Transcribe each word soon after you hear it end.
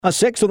A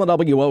 6 on the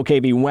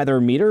WOKV weather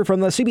meter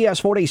from the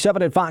CBS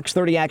 47 and Fox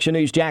 30 Action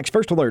News JAX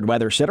First Alert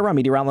Weather Center. I'm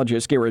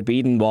meteorologist Garrett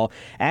Beadenball.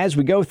 As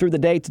we go through the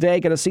day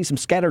today, going to see some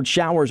scattered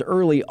showers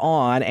early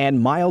on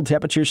and mild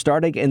temperatures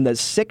starting in the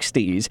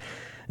 60s.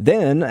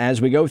 Then,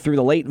 as we go through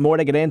the late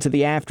morning and into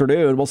the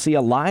afternoon, we'll see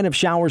a line of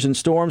showers and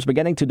storms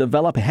beginning to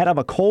develop ahead of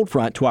a cold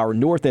front to our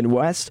north and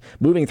west,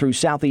 moving through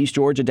southeast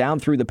Georgia down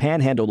through the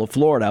panhandle of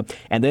Florida,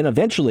 and then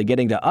eventually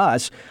getting to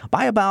us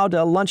by about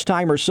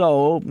lunchtime or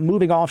so,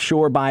 moving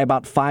offshore by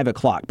about 5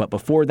 o'clock. But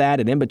before that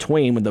and in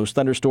between, when those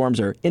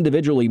thunderstorms are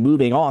individually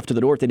moving off to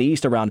the north and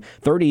east around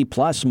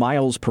 30-plus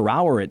miles per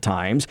hour at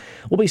times,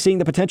 we'll be seeing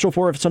the potential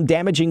for some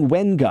damaging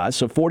wind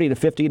gusts of 40 to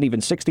 50 and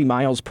even 60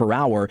 miles per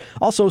hour.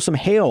 Also, some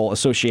hail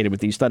associated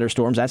with these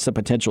thunderstorms. That's the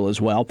potential as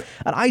well.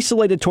 An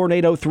isolated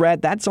tornado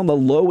threat, that's on the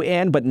low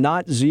end, but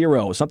not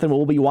zero. Something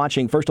we'll be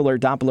watching First Alert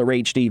Doppler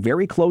HD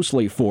very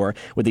closely for,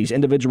 with these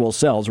individual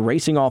cells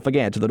racing off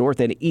again to the north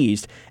and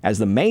east as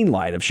the main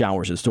line of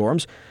showers and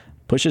storms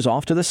pushes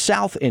off to the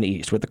south and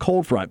east with the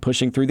cold front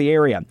pushing through the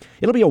area.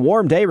 It'll be a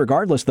warm day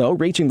regardless, though,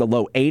 reaching the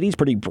low 80s,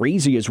 pretty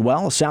breezy as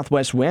well. A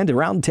southwest wind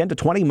around 10 to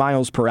 20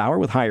 miles per hour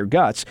with higher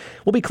gusts.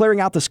 We'll be clearing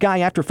out the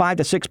sky after 5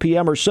 to 6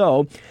 p.m. or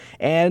so,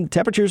 and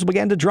temperatures will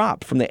begin to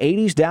drop from the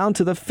 80s down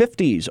to the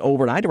 50s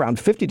overnight, around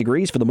 50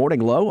 degrees for the morning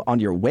low on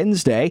your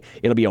Wednesday.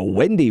 It'll be a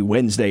windy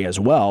Wednesday as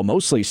well,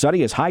 mostly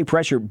sunny as high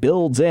pressure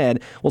builds in.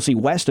 We'll see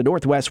west to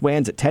northwest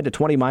winds at 10 to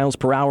 20 miles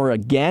per hour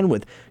again,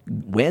 with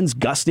winds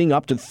gusting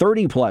up to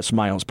 30-plus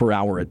miles per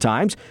hour at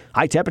times.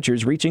 High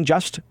temperatures reaching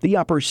just the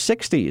upper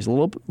 60s, a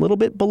little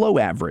bit below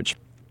average.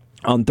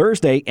 On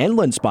Thursday,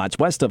 inland spots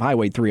west of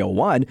Highway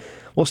 301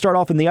 will start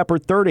off in the upper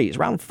 30s,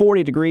 around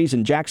 40 degrees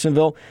in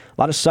Jacksonville.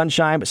 A lot of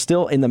sunshine, but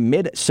still in the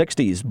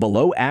mid-60s,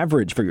 below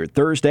average for your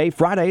Thursday.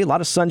 Friday, a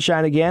lot of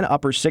sunshine again,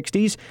 upper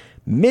 60s.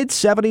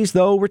 Mid-70s,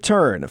 though,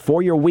 return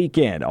for your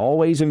weekend.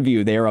 Always in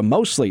view there, a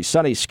mostly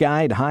sunny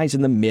sky and highs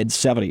in the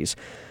mid-70s.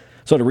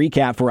 So to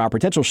recap for our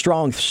potential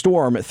strong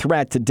storm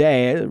threat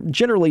today,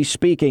 generally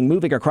speaking,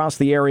 moving across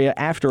the area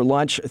after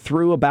lunch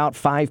through about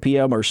 5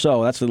 p.m. or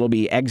so. That's when it'll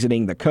be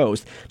exiting the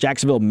coast.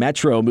 Jacksonville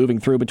Metro moving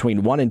through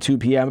between 1 and 2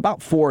 p.m.,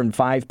 about 4 and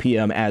 5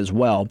 p.m. as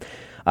well.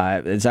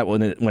 Is that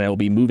when it will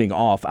be moving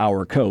off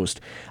our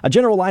coast. A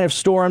general line of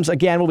storms,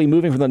 again, will be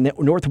moving from the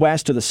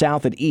northwest to the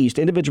south and east.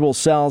 Individual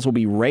cells will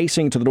be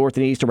racing to the north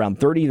and east around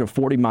 30 to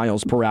 40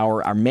 miles per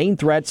hour. Our main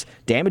threats,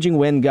 damaging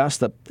wind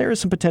gusts. There is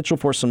some potential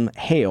for some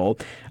hail.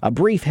 A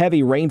brief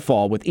heavy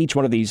rainfall with each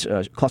one of these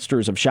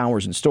clusters of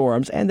showers and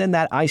storms. And then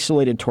that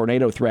isolated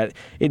tornado threat.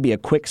 It'd be a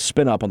quick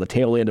spin up on the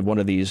tail end of one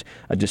of these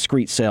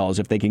discrete cells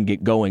if they can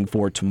get going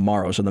for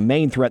tomorrow. So the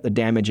main threat, the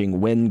damaging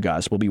wind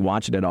gusts. We'll be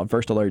watching it on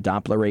First Alert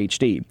Doppler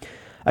HD.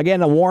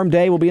 Again, a warm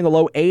day will be in the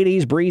low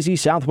 80s, breezy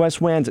southwest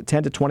winds at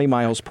 10 to 20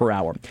 miles per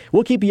hour.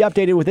 We'll keep you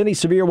updated with any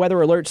severe weather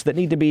alerts that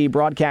need to be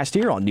broadcast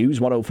here on News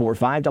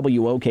 104.5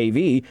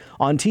 WOKV,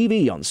 on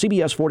TV on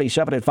CBS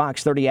 47 and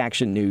Fox 30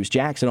 Action News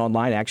JAX, and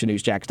online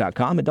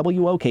actionnewsjax.com and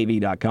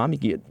WOKV.com. You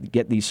can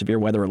get these severe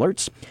weather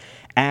alerts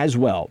as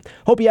well.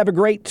 Hope you have a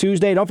great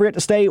Tuesday. Don't forget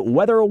to stay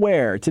weather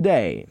aware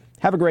today.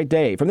 Have a great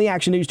day. From the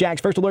Action News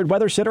JAX First Alert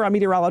Weather Center, I'm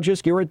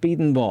meteorologist Garrett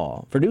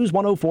Beadenball for News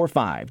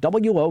 104.5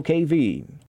 WOKV.